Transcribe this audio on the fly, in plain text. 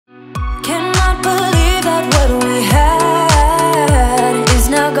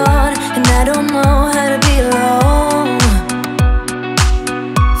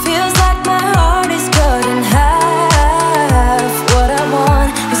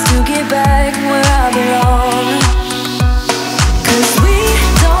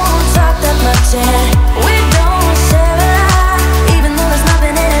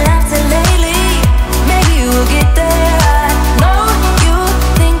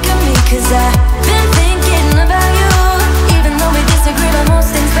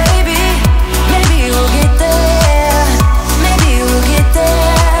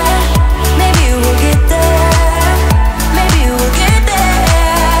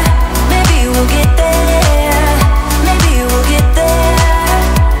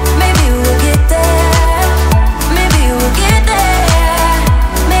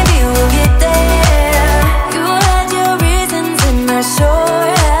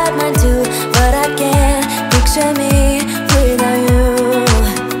picture me without you.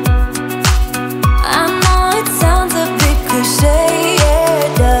 I know it sounds a bit cliche, yeah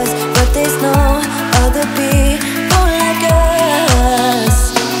it does, but there's no other people like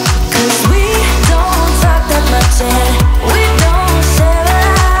us. 'Cause we don't talk that much and we don't share a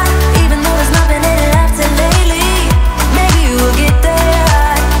lot, even though there's not been any laughter lately. Maybe we'll get there.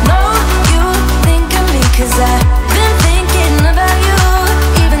 I know you think of me 'cause I've been thinking about you,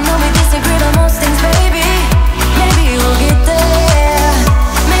 even though we disagree on most things, baby. Maybe we'll get there.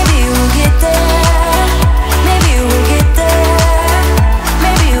 Maybe we'll get there. Maybe we'll get there.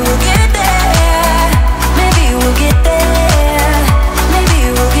 Maybe we'll get there. Maybe we'll get there. Maybe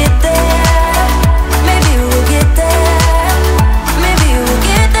we'll get there. Maybe we'll get there. Maybe we'll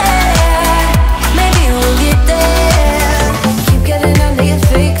get there. Maybe we'll get there. Keep getting under your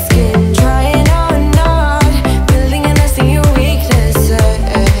thick skin, trying on and on, building a nest in your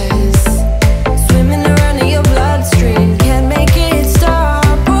weaknesses, swimming around in your bloodstream, can't make it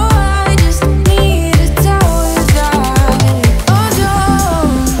stop. Oh, I just need to tell you that. Oh,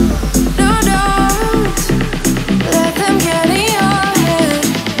 don't, no, don't let them get in your head,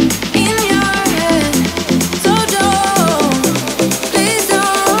 in your head. So don't, please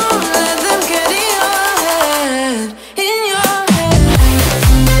don't let them get in your head, in your head.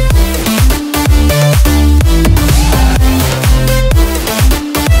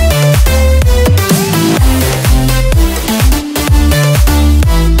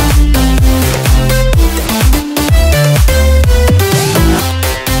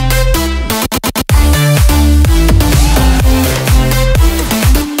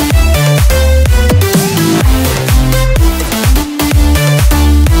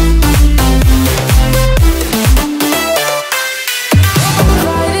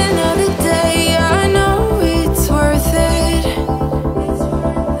 Fight another day, I know it's worth it.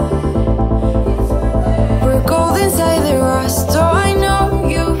 We're gold inside the rust, so I know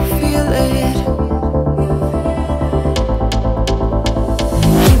you feel it.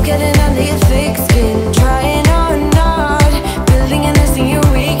 Keep getting under your thick skin, trying on and on, building a nest in your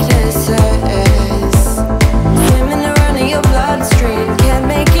weaknesses, swimming around in your bloodstream, can't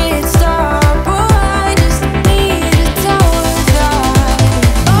make it stop. Oh, I just need to tell you that.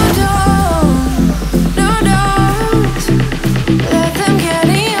 Oh, don't, no, don't let them get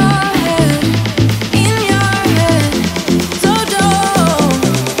in your head, in your head. So don't,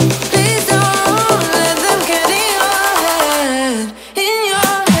 please don't let them get in your head, in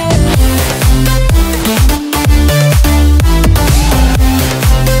your head.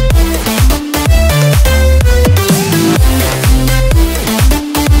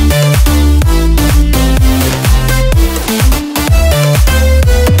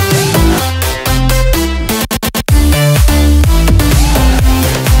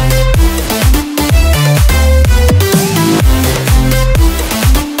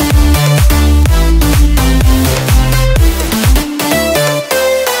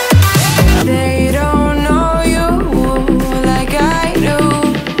 They don't know you like I do,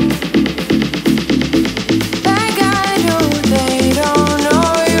 like I do. They don't know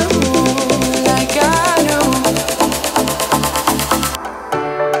you like I do.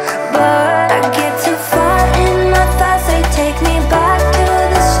 But I get too far in my thoughts, they take me back to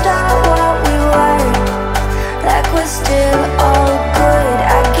the start, what we were, like we're still all good.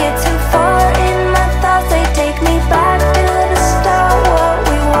 I get too far in my thoughts, they take me back to the start, what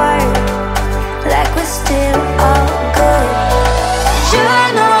we were, like we're still all good.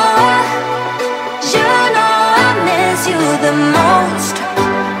 You know I miss you the most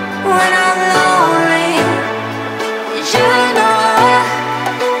when I'm lonely. You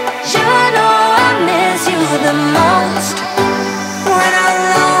know I miss you the most when I'm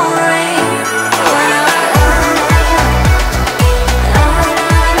lonely. When I'm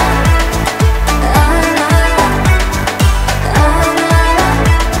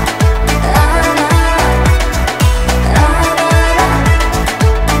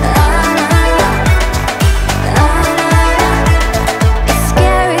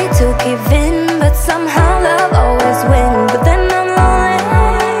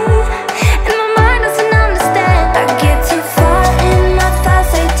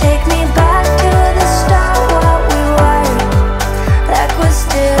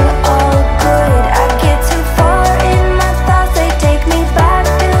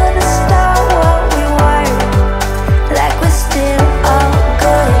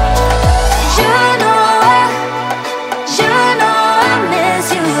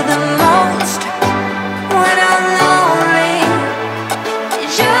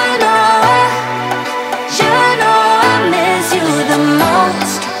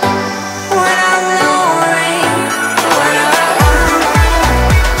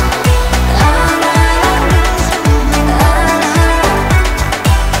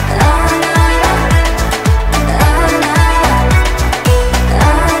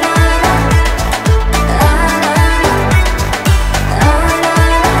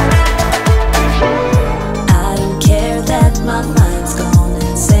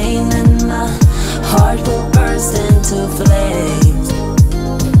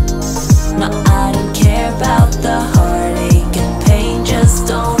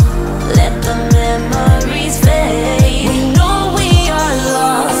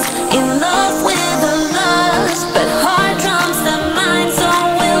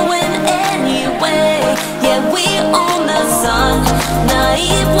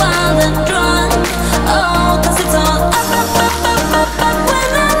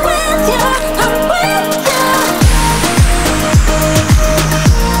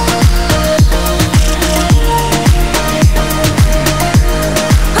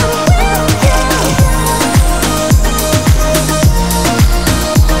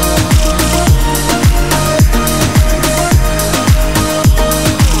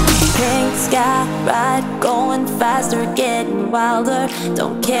faster, getting wilder.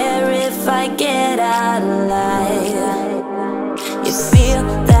 Don't care if I get out alive. You feel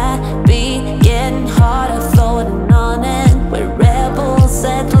that beat getting harder, floating on it. We're rebels,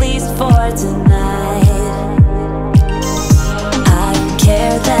 at least for tonight. I don't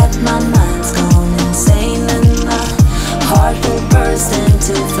care that my mind's gone insane and my heart will burst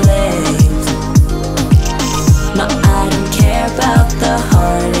into flames. No, I don't care about the